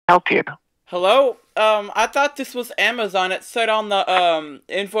help you? Hello? I thought this was Amazon. It said on the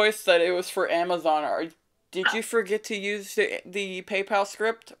invoice that it was for Amazon. Did you forget to use the PayPal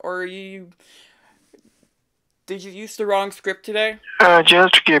script, or did you use the wrong script today?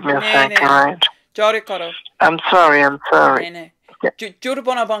 Just give me a second, right? Jari karo. I'm sorry. Jur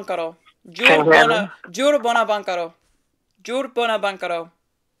bona ban karo. Can you hear me? Jur bona ban karo. Jur bona ban karo.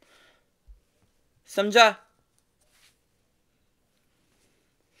 समझा?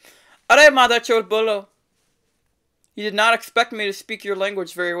 अरे mother chod bolo. You did not expect me to speak your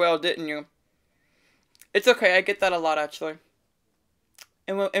language very well, didn't you? It's okay, I get that a lot, actually.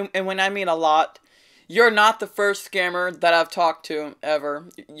 And when I mean a lot, you're not the first scammer that I've talked to, ever.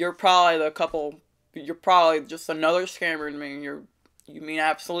 You're probably just another scammer to me. You mean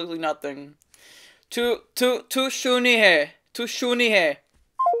absolutely nothing. Tu shuni hai. Tu shuni hai.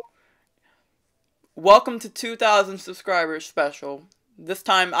 Welcome to 2,000 subscribers special. This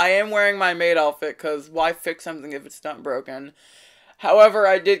time I am wearing my maid outfit because why fix something if it's not broken? However,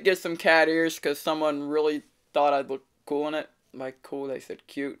 I did get some cat ears because someone really thought I'd look cool in it. By cool, they said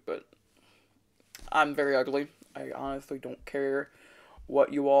cute, but I'm very ugly. I honestly don't care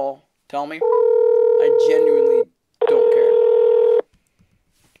what you all tell me. I genuinely don't care.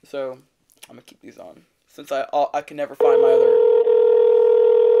 So, I'm gonna keep these on. Since I can never find my other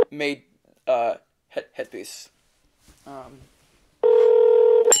maid headpiece. For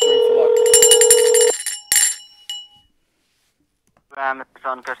luck.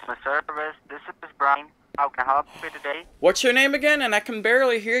 Amazon customer service. This is Brian. How can I help you today? What's your name again? And I can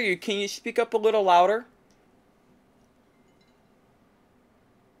barely hear you. Can you speak up a little louder?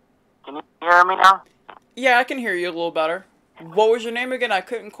 Can you hear me now? Yeah, I can hear you a little better. What was your name again? I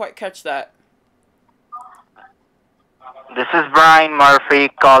couldn't quite catch that. This is Brian Murphy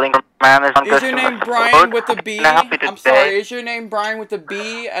calling from Amazon Is your name Brian with a B? I'm sorry, is your name Brian with a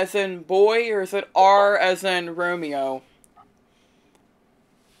B as in boy, or is it R as in Romeo?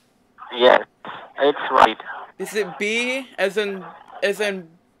 Yes, it's right. Is it B as in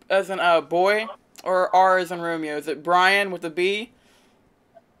boy, or R as in Romeo? Is it Brian with a B?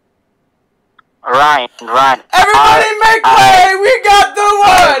 Ryan. Everybody make way! We got the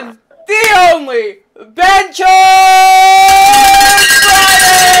one, the only, Bencho Brian!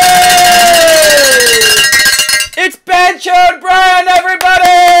 It's Bencho and Brian,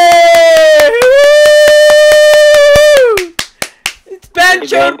 everybody! Woo! It's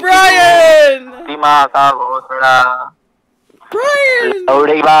Bencho and Brian! Brian!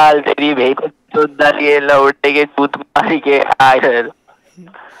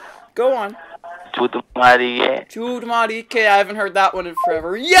 Go on. Chut mari hai. Chud Mari K. I haven't heard that one in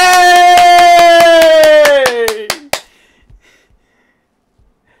forever. Yay!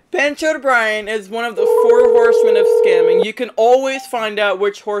 Bencho Brian is one of the 4 horsemen of scamming. You can always find out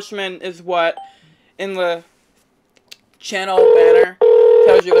which horseman is what in the channel banner.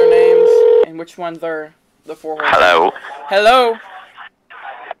 Tells you their names and which ones are the 4 horsemen. Hello. Hello.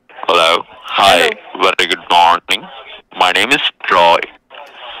 Hello. Hi. Hello. Very good morning. My name is Troy.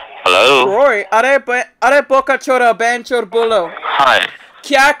 Hello. Roy, अरे बोका छोरा बेंचोर बोलो. Hi.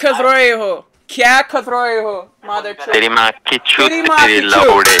 क्या कर रहे हो? क्या कर रहे हो? Mother chod. तेरी माँ की चूत तेरी माँ की तेरी चूत.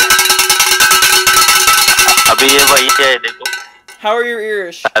 लौड़े. अभी ये वही है देखो. How are your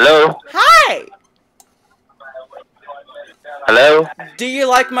ears? Hello. Hi. Hello. Do you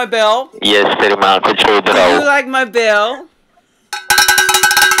like my bell? Yes, तेरी माँ को चूत Do रहा you हूँ. like my bell?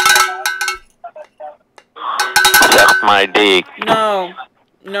 Suck my dick.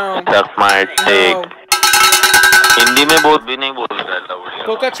 No. Suck my dick. Hindi में बहुत भी नहीं बोल रहा है लौड़े.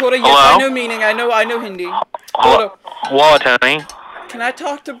 Boka chora, yes, Hello? I know meaning. I know Hindi. Hold up. What, honey? Can I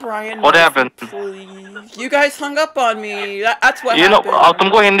talk to Brian? What Murphy, happened? please? You guys hung up on me. That's what You know, happened. अब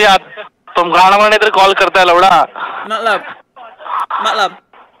तुमको हिंदी तुम गाना वाने इधर call करता है लौड़ा. Matlab.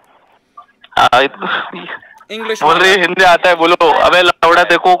 English. बोल रही हिंदी आता है बोलो. अबे लौड़ा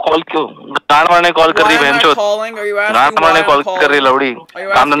देखो कॉल क्यों गाना वाने कॉल कर रही Why am I बहनचोद. calling? Are you asking गाना why वाने I'm कॉल calling? कर रही लौड़ी. Are you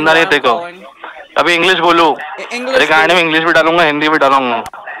काम asking धंधा why नहीं I'm देखो. calling? अभी इंग्लिश बोलूं. English. अरे गाने में इंग्लिश भी डालूंगा हिंदी भी डालूंगा.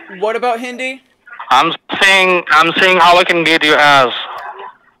 What about Hindi? I'm saying how I can get your ass.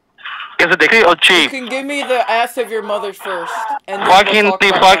 कैसे देखी और You cheap. can give me the ass of your mother first, and then Fuck we'll talk Hindi,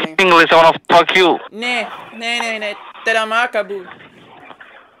 about fuck money. English. I wanna fuck you. Nee. Tera maa kabul.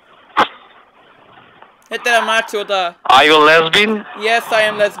 Tera maa chota. Are you a lesbian? Yes, I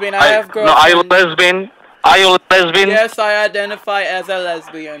am lesbian. I have No, girlfriend. are you a lesbian? Are you a lesbian? Yes, I identify as a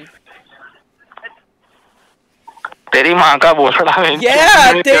lesbian. तेरी माँ का भोसड़ा है.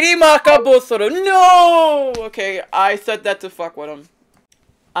 Yeah, teri maa ka bosoro. No! Okay, I said that to fuck with him.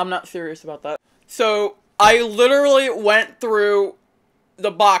 I'm not serious about that. So, I literally went through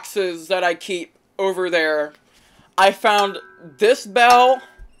the boxes that I keep over there, I found this bell,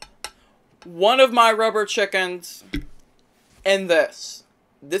 one of my rubber chickens, and this.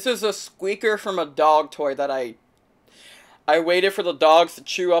 This is a squeaker from a dog toy that I waited for the dogs to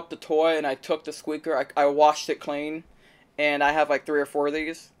chew up the toy, and I took the squeaker. I washed it clean, and I have like 3 or 4 of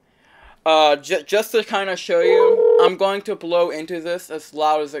these. Just to kind of show you, I'm going to blow into this as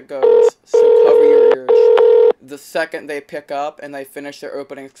loud as it goes, so cover your ears. The second they pick up and they finish their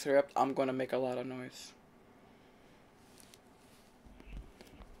opening script, I'm going to make a lot of noise.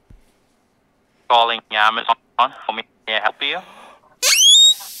 Calling Amazon. For me, may I help you?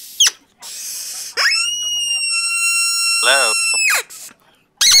 Hello?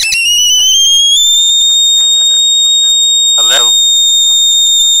 Hello?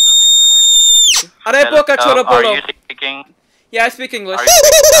 Are poca chora Are polo. you speaking? Yeah, I speak English. Are you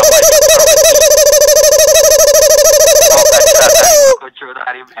speaking?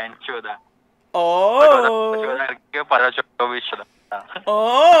 Oh.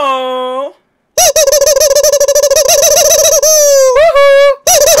 Oh.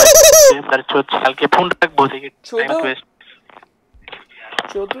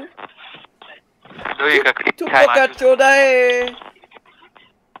 Chodu? Tu poca choda hai.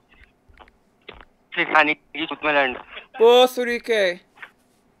 Posuri ke.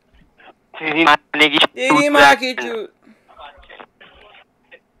 Teri maa ki chut.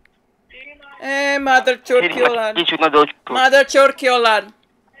 Mother chod ki aulad. Mother chod ki aulad.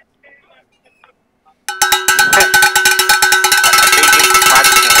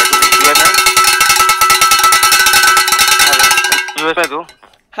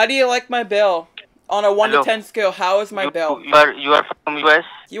 How do you like my bell? On a 1 to 10 scale, how is my bell? You are from US?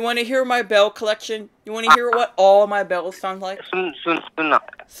 You want to hear my bell collection? You want to hear what all my bells sound like? Sun. You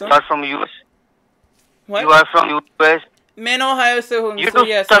are from US? What? You are from US? मैं Ohio से हूँ, You so to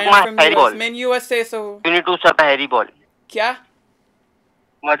yes, suck I am my from hairy US. ball. मैं USA से हूँ. You need to suck a hairy ball. क्या?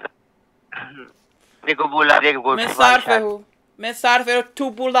 देखो बोला देखो मैं सार पे हूँ. मैं सार पे तू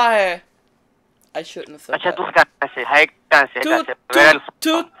बोला है. I shouldn't have said अच्छा that. तू कहाँ से है कहाँ से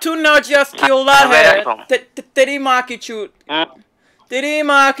तू ना just किया है. तेरी माँ की चूत. तेरी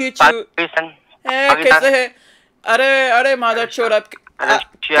माँ की चूत. कैसे है? अरे मादर छोड़ा.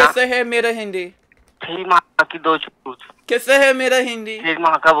 कैसे है मेरा हिंदी? तेरी माँ की 2 चूत. कैसे है मेरा हिंदी? तेरी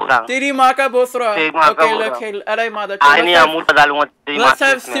माँ का बोला. तेरी माँ का बोल रहा. तेरी माँ का बोला. Okay, अरे मादर आज नहीं अमूल डालूंगा तेरी माँ. Let's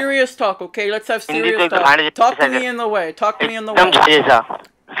have serious talk, okay? Let's have serious talk. Talk to me in the way. Talk to me in the way.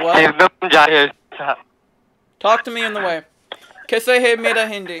 What? एकदम जाहिर. Talk to me in the way. कैसे है मेरा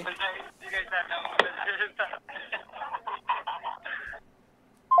Hindi?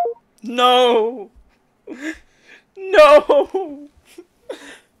 No. No.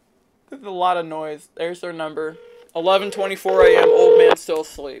 There's a lot of noise. There's their number. 11:24 a.m. Old man still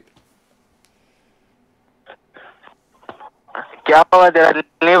asleep. क्या हुआ तेरा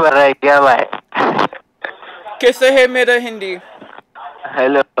नहीं भर रहा है क्या भाई? कैसे है मेरा Hindi?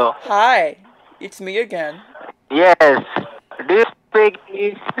 Hello. Hi. It's me again. Yes. Do you speak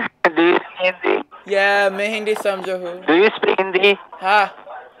English? Do you speak Hindi? Yeah, मैं हिंदी समझा हूँ. Do you speak Hindi? हाँ.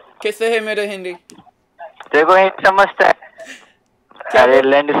 कैसे है मेरा हिंदी? देखो हिंदी समझता है. अरे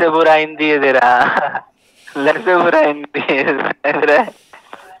लैंड से बुरा हिंदी है तेरा. लैंड से बुरा हिंदी है.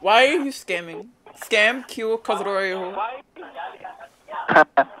 Why are you scamming? Scam क्यों कर रहे हो?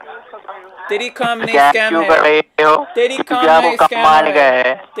 तेरी काम नहीं स्कैम है. तेरी काम नहीं स्कैम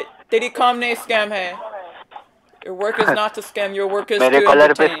है. तेरी काम नहीं स्कैम है. Your work is not to scam. Your work is to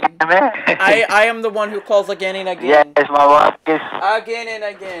entertain. I am the one who calls again and again. Yes, my work is again and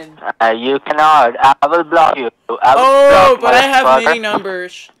again. You cannot. I will block you. But I have many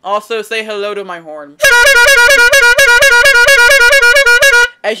numbers. Also, say hello to my horn.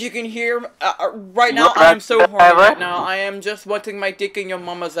 As you can hear, right now I am so horny right now. I am just wanting my dick in your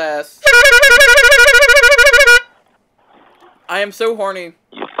mama's ass. I am so horny.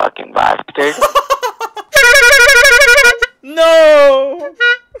 You fucking bastard. No!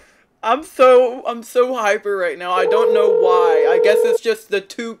 I'm so hyper right now. I don't know why. I guess it's just the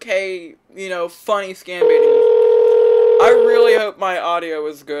 2K, funny scam baiting. I really hope my audio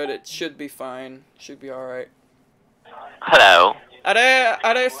is good. It should be fine. Should be alright. Hello.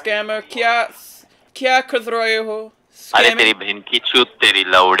 अरे scammer क्या कर रहे हो? अरे तेरी बहन की चूत तेरी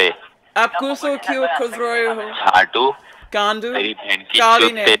लौड़े. आपको सो क्यों कर रहे हो? छाटू. गांडू. तेरी बहन की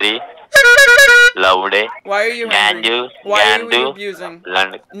चूत तेरी लौड़े. Why are you angry? Why are you abusing?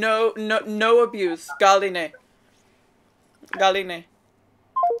 No abuse. Galine.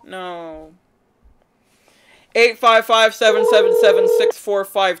 No.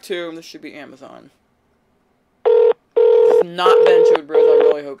 855-777-6452. This should be Amazon. This is not Bencho Bros. I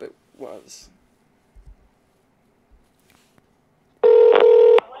really hope it was.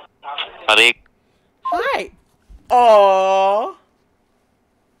 Hi. Aww.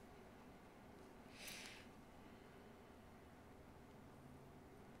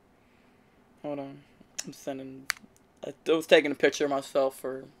 Hold on. I'm sending. I was taking a picture of myself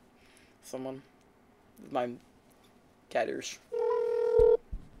for someone. My cat ears.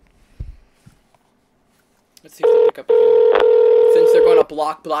 Let's see if they pick up again. Since they're going to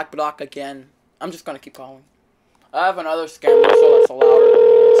block again, I'm just going to keep calling. I have another scammer, so that's louder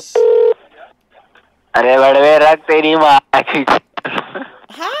than this.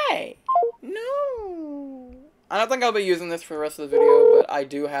 Hi! No! I don't think I'll be using this for the rest of the video, but I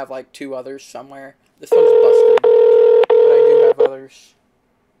do have like 2 others somewhere. This one's busted, but I do have others.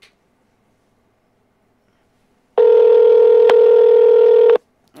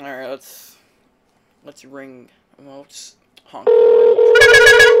 Alright, let's ring. Well, let's honk.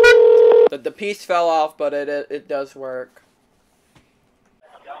 The piece fell off, but it does work.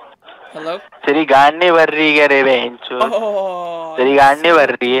 Hello? तेरी गांड नहीं भर रही है रे बेंचो. तेरी गांड नहीं भर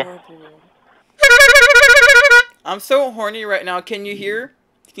रही है. I'm so horny right now. Can you hear?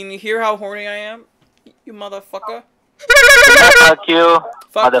 Can you hear how horny I am? You motherfucker. Fuck you,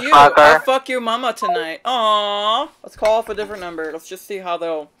 Fuck motherfucker. you. I'll fuck your mama tonight. Aww. Let's call off a different number. Let's just see how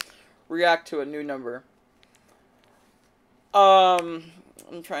they'll react to a new number. I'm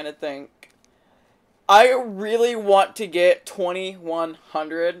trying to think. I really want to get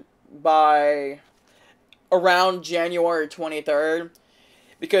 2100 by around January 23rd.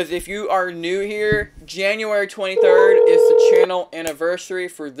 Because if you are new here, January 23rd is the channel anniversary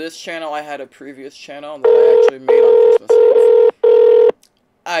for this channel. I had a previous channel that I actually made on Christmas Eve.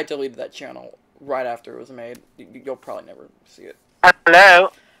 I deleted that channel right after it was made. You'll probably never see it.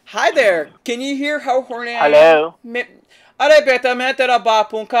 Hello. Hi there. Can you hear how horny I am? Hello. अरे बेटा मैं तेरा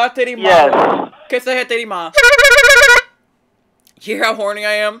बाप हूँ का तेरी माँ Yes. कैसे है तेरी माँ? You hear how horny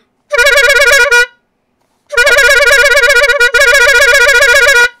I am?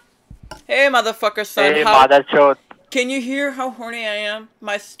 Hey motherfucker son, Hey, how mother chod. can you hear how horny I am,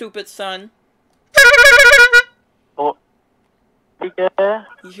 my stupid son? Oh. ठीक है.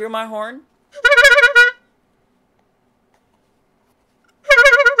 You hear my horn?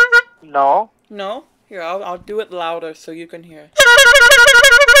 No. No? Here, I'll do it louder so you can hear.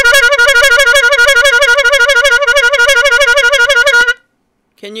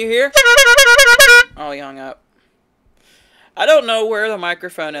 Can you hear? Oh, he hung up. I don't know where the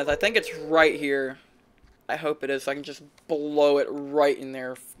microphone is. I think it's right here. I hope it is, so I can just blow it right in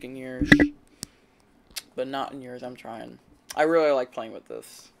their fucking ears. But not in yours, I'm trying. I really like playing with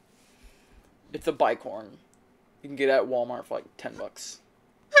this. It's a bike horn. You can get it at Walmart for like 10 bucks.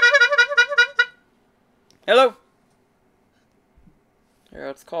 Hello? Here,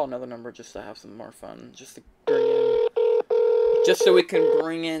 let's call another number just to have some more fun. Just to bring in... Just so we can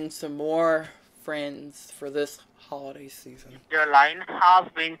bring in some more friends for this holiday season. Your line has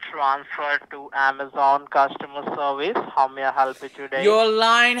been transferred to Amazon customer service. How may I help you today? Your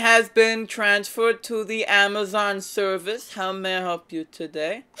line has been transferred to the Amazon service. How may I help you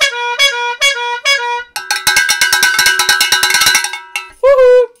today?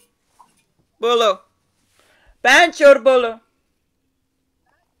 Woohoo! Bolo. Banchor bolo.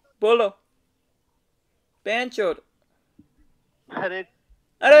 Bolo. Banchor. अरे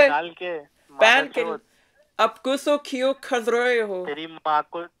अरे डाल के pan के अब कुछ क्यों खज रहे हो तेरी माँ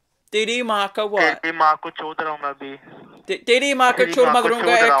का what तेरी माँ को चोद रहा हूँ मैं अभी तेरी माँ को चोर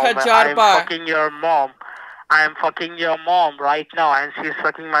मगरूंगा 1000 बार fucking your mom. I am fucking your mom right now and she's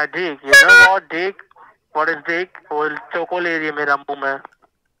fucking my dick. You know what dick? What is dick? वो चोको ले रही है मेरा मुंह में.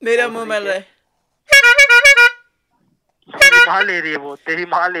 मेरा मुंह में ले. तेरी माँ ले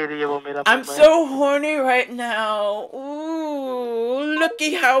रही है वो मेरा. I'm so horny right now. Ooh,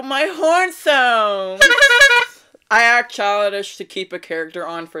 looky how my horn sounds. I act childish to keep a character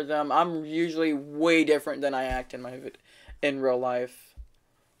on for them. I'm usually way different than I act in real life.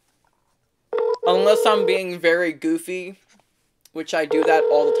 Unless I'm being very goofy, which I do that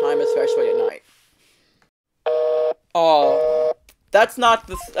all the time, especially at night. Oh, that's not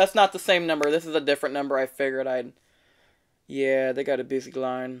the same number. This is a different number. I figured I'd. Yeah, they got a busy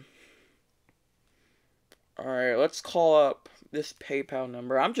line. Alright, let's call up this PayPal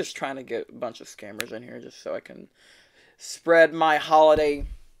number. I'm just trying to get a bunch of scammers in here just so I can spread my holiday,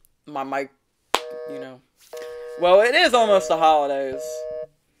 my you know. Well, it is almost the holidays.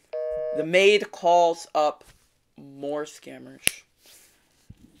 The maid calls up more scammers.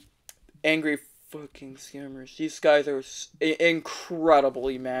 Angry fucking scammers. These guys are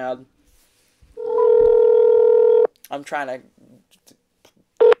incredibly mad. I'm trying to do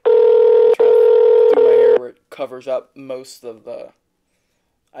my hair where it covers up most of the.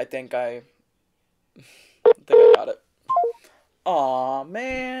 I think I got it. Aw,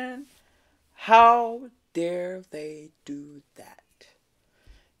 man. How dare they do that?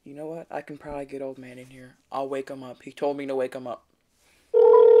 You know what? I can probably get old man in here. I'll wake him up. He told me to wake him up.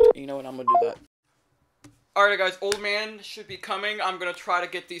 You know what? I'm gonna do that. Alright guys, old man should be coming. I'm gonna try to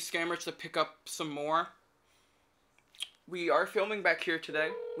get these scammers to pick up some more. We are filming back here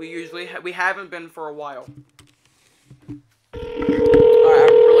today. We haven't been for a while. I'm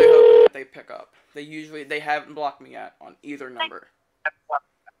really hoping that they pick up. They haven't blocked me yet on either number.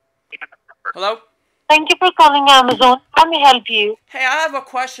 Hello? Thank you for calling Amazon. How may I help you? Hey, I have a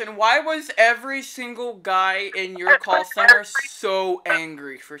question. Why was every single guy in your call center so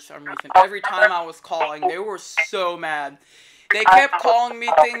angry for some reason? Every time I was calling, they were so mad. They kept calling me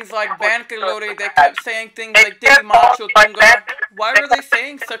things like Bankalore. They kept saying things like Didi Macho Tunga. Why were they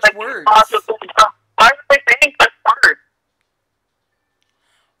saying such words?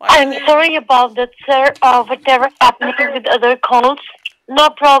 I'm sorry about that, sir. Whatever happening with other calls. No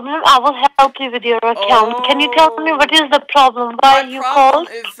problem. I will help you with your account. Can you tell me what is the problem? Why you called?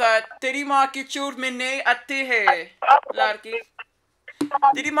 My problem is that Teri maa ki chur mein nahi aati hai, ladki.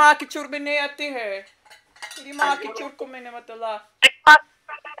 Teri maa ki chur mein nahi aati hai. Teri maa ki chur ko maine matala.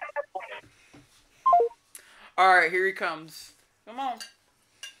 Alright, here he comes. Come on.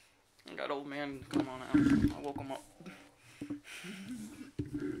 I got old man. Come on out. I woke him up.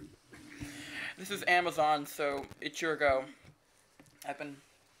 This is Amazon, so it's your go. It's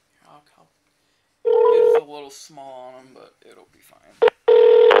a little small on him, but it'll be fine.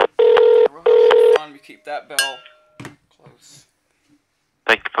 We'll have some fun. We keep that bell close.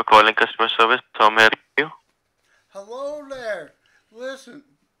 Thank you for calling customer service. How may I help you? Hello there. Listen.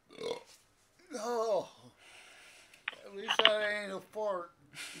 Oh, at least that ain't a fart.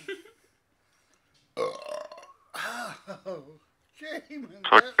 Oh, Jamin.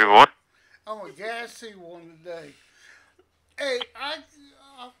 Sorry, what? I'm a gassy one today. Hey, I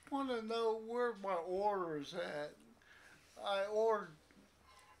want to know where my order is at. I ordered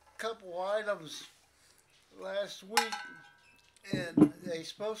a couple items last week, and they're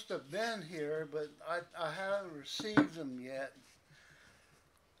supposed to have been here, but I haven't received them yet.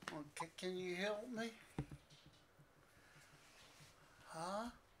 Can you help me?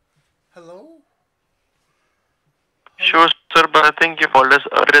 Huh? Hello? Sure, sir, but I think you called us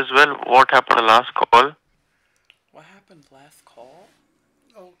earlier as well. What happened the last call? What happened last call?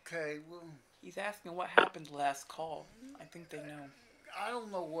 Okay, well... He's asking what happened last call. I think they know. I don't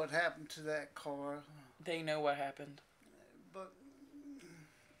know what happened to that car. They know what happened. But...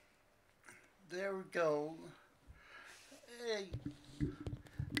 There we go. Hey...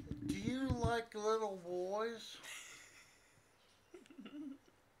 Do you like little boys?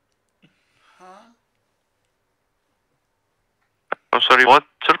 Huh? I'm sorry, what,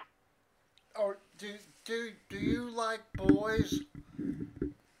 sir? Or do you like boys?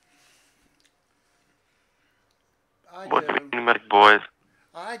 I What do. do you mean by boys?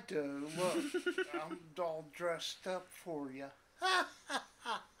 I do. Look, I'm all dressed up for you.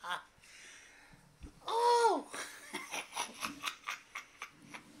 Oh!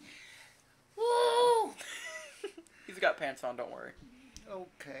 Woo! He's got pants on, don't worry.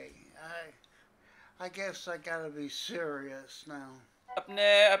 Okay, I guess I gotta be serious now.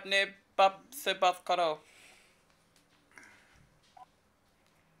 अपने बाप से बात करो.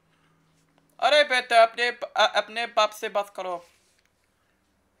 अरे बेटा अपने बाप से बात करो.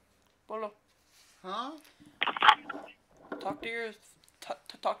 Bolo. Huh? Talk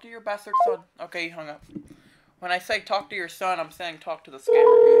to your bastard son. Okay, he hung up. When I say talk to your son, I'm saying talk to the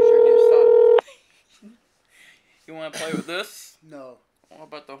scammer who's your new son. You want to play with this? No. What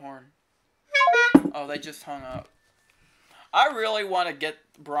about the horn? Oh, they just hung up. I really want to get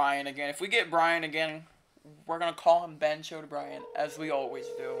Brian again. If we get Brian again, we're going to call him Ben Showed Brian, as we always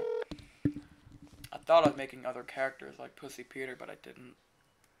do. I thought of making other characters like Pussy Peter, but I didn't.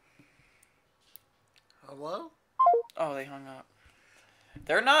 Hello? Oh, they hung up.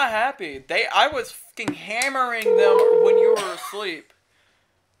 They're not happy. I was fucking hammering them when you were asleep.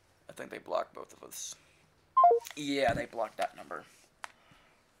 I think they blocked both of us. Yeah, they blocked that number.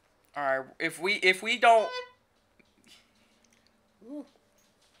 Alright, if we don't... Ooh.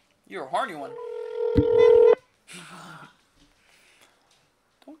 You're a horny one.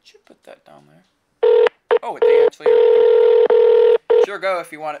 Don't you put that down there. Oh, they actually... Sure, go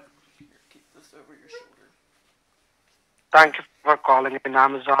if you want it. Here, keep this over your shoulder. Thank you for calling in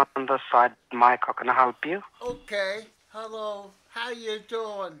Amazon on the side. Mike, how can I help you? Okay. Hello. How you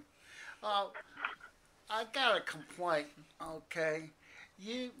doing? I got a complaint. Okay,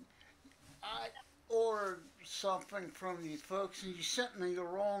 I ordered something from you folks, and you sent me the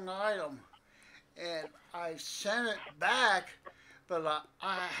wrong item, and I sent it back, but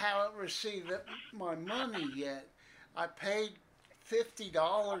I haven't received my money yet. I paid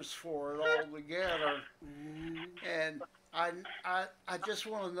 $50 for it altogether, and I just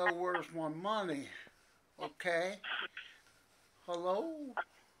want to know where's my money. Okay. Hello?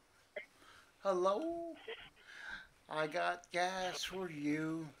 Hello? I got gas for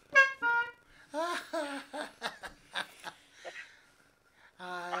you.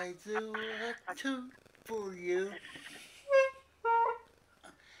 I do a toot for you.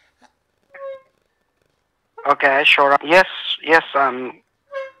 Okay, sure. Yes, yes.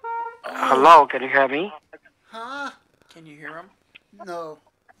 Hello. Can you hear me? Huh? Can you hear him? No.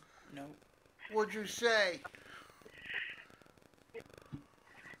 No. What'd you say?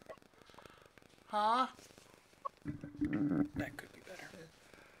 Huh? That could be better.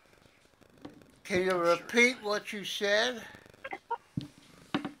 Can you repeat what you said?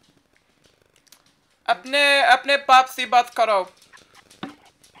 अपने बाप से बात करो.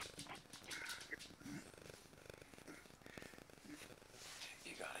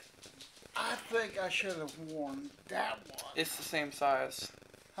 You got it. I think I should have worn that one. It's the same size.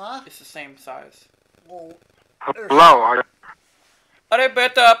 Huh? It's the same size. Well, Hello. अरे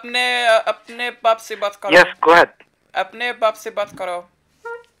बेटा अपने बाप से बात करो. Yes, go ahead. अपने बाप से बात करो.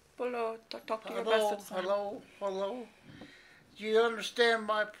 Hello, talk to your hello, best son. hello. Do you understand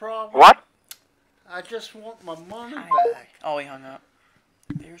my problem? What? I just want my money Hi. back. Oh, he hung up.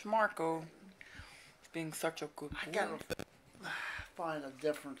 There's Marco. He's being such a good boy. I gotta find a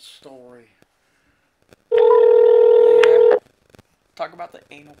different story. Yeah. Talk about the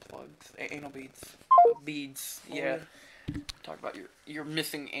anal plugs, anal beads, beads. Yeah. Talk about your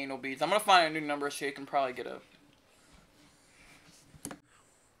missing anal beads. I'm gonna find a new number so you can probably get a.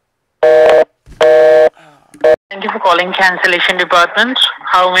 Thank you for calling cancellation department.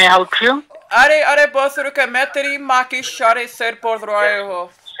 How may I help you? अरे boss रुके मैं तेरी माँ की शादी सिर पर रहे हो.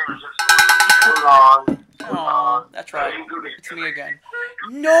 Oh, that's right. It's me again.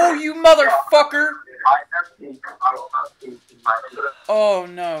 No, you motherfucker! Oh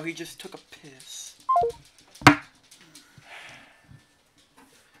no, he just took a piss.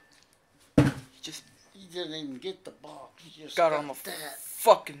 He didn't even get the box. He just Got on the that.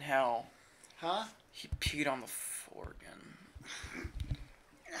 fucking hell. Huh? He peed on the floor again.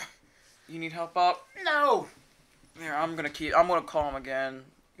 You need help out? No. Here, I'm gonna call him again.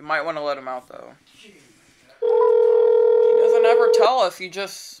 You might want to let him out though. He doesn't ever tell us. He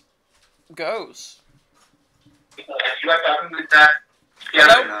just goes. You are talking with that.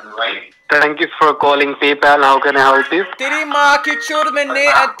 Hello? Right? Thank you for calling PayPal. How can I help you? तेरी माँ की चोट में नहीं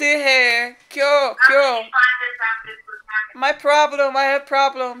आते हैं. क्यों? My problem. I have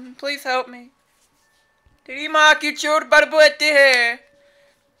problem. Please help me. तेरी माँ की चोट बरबोती है.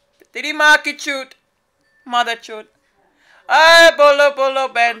 तेरी माँ की चोट. Mother चोट. Ay, bolo,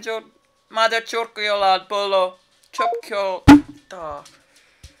 banjo. Mother चोट की औलाद bolo. Chop क्यों? Duh.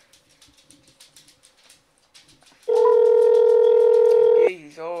 Yeah,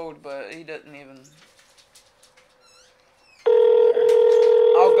 he's old, but he doesn't even.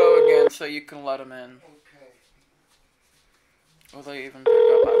 I'll go again so you can let him in. Okay. Will they even pick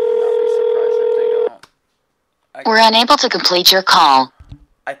up? I would not be surprised if they don't. We're unable to complete your call.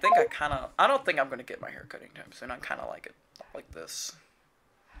 I don't think I'm going to get my hair cut anytime soon. I kind of like it like this.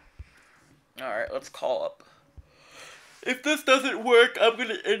 Alright, let's call up. If this doesn't work, I'm going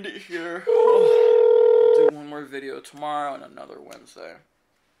to end it here. I'll do one more video tomorrow and another Wednesday.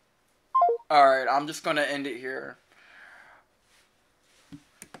 Alright, I'm just going to end it here.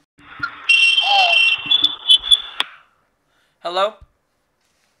 Hello?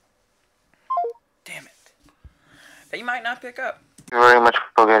 Damn it. They might not pick up. Thank you very much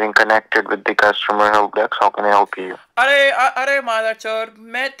for getting connected with the customer help desk. How can I help you? अरे मादा चोर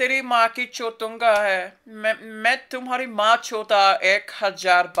मैं तेरी माँ की चोतूंगा है मैं तुम्हारी माँ चोता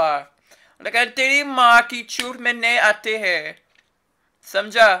 1000 बार लेकिन तेरी माँ की चोट में नहीं आते हैं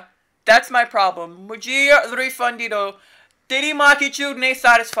समझा that's my problem मुझे refund दो तेरी माँ की चोट नहीं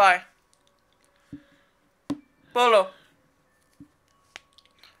satisfy बोलो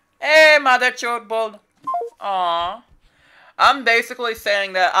mother चोट बोल Aww. I'm basically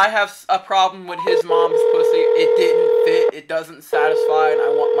saying that I have a problem with his mom's pussy. It didn't fit, it doesn't satisfy, and I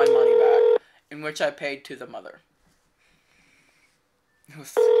want my money back. In which I paid to the mother.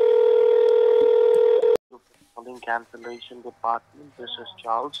 Calling cancellation department. This is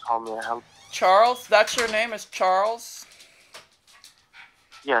Charles. How may I help? Charles? That's your name is Charles?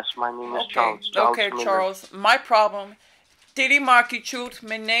 Yes, my name is Charles. Okay, Miller. Charles. My problem. तेरी माँ की चूत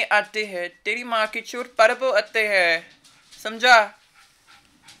में नहीं आती है. तेरी माँ की चूत बराबर आते हैं. समझा?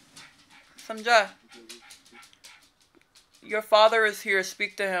 समझा? Your father is here.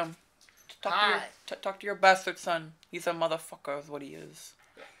 Speak to him. Talk to your bastard son. He's a motherfucker is what he is.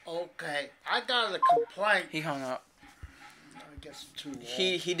 Okay, I got a complaint. He hung up. I guess too long.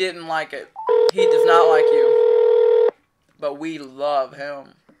 He didn't like it. He does not like you. But we love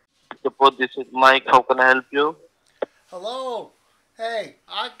him. Suppose this is Mike. How can I help you? Hello? Hey,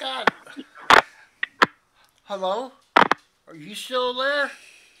 I got... Hello? Are you still there?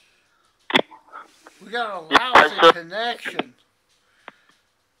 We got a lousy connection.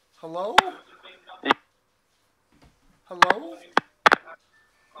 Hello? Hello?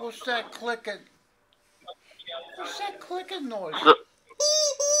 What's that clicking? What's that clicking noise?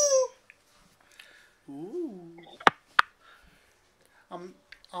 Ooh.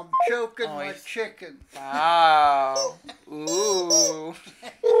 I'm choking my chicken. Wow. Ooh.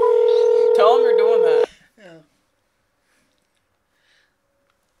 Tell him you're doing that. Yeah.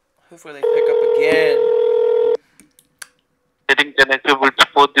 Hopefully they pick up again. Getting connected with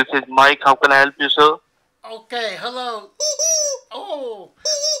support. This is Mike. How can I help you, sir? Okay, hello. Oh,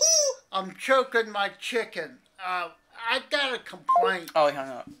 I'm choking my chicken. I got a complaint. Oh, he hung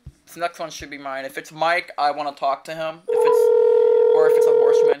up. This next one should be mine. If it's Mike, I want to talk to him. Or if it's a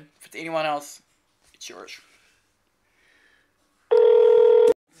horseman. If it's anyone else, it's yours.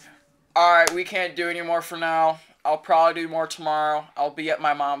 Alright, we can't do any more for now. I'll probably do more tomorrow. I'll be at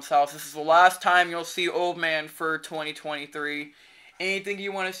my mom's house. This is the last time you'll see Old Man for 2023. Anything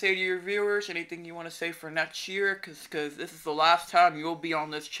you want to say to your viewers? Anything you want to say for next year? Because this is the last time you'll be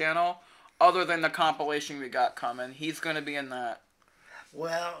on this channel. Other than the compilation we got coming. He's going to be in that.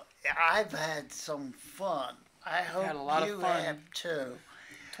 Well, I've had some fun. I hope had a lot you of fun. have too.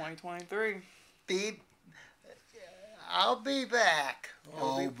 2023. I'll be back.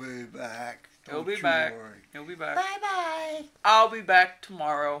 I'll be back. He'll be back. He'll be back. Bye-bye. I'll be back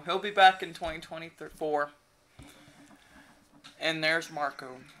tomorrow. He'll be back in 2024. And there's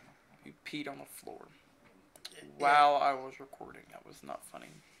Marco. He peed on the floor while I was recording. That was not funny.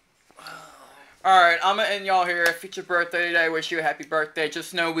 Alright, I'm going to end y'all here. If it's your birthday today, I wish you a happy birthday.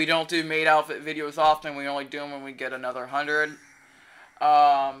 Just know we don't do maid outfit videos often. We only do them when we get another 100.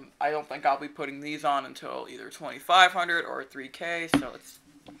 I don't think I'll be putting these on until either 2,500 or 3K. So let's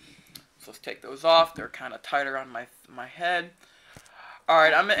take those off. They're kind of tighter on my head.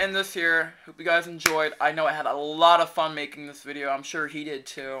 Alright, I'm going to end this here. Hope you guys enjoyed. I know I had a lot of fun making this video. I'm sure he did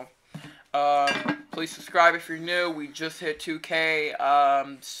too. Please subscribe if you're new. We just hit 2K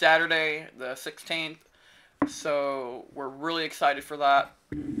Saturday the 16th. So we're really excited for that.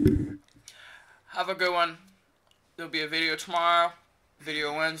 Have a good one. There'll be a video tomorrow.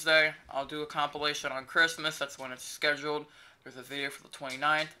 Video Wednesday. I'll do a compilation on Christmas. That's when it's scheduled. There's a video for the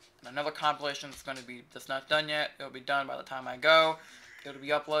 29th. And another compilation that's not done yet. It'll be done by the time I go. It'll be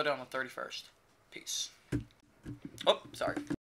uploaded on the 31st. Peace. Oh, sorry.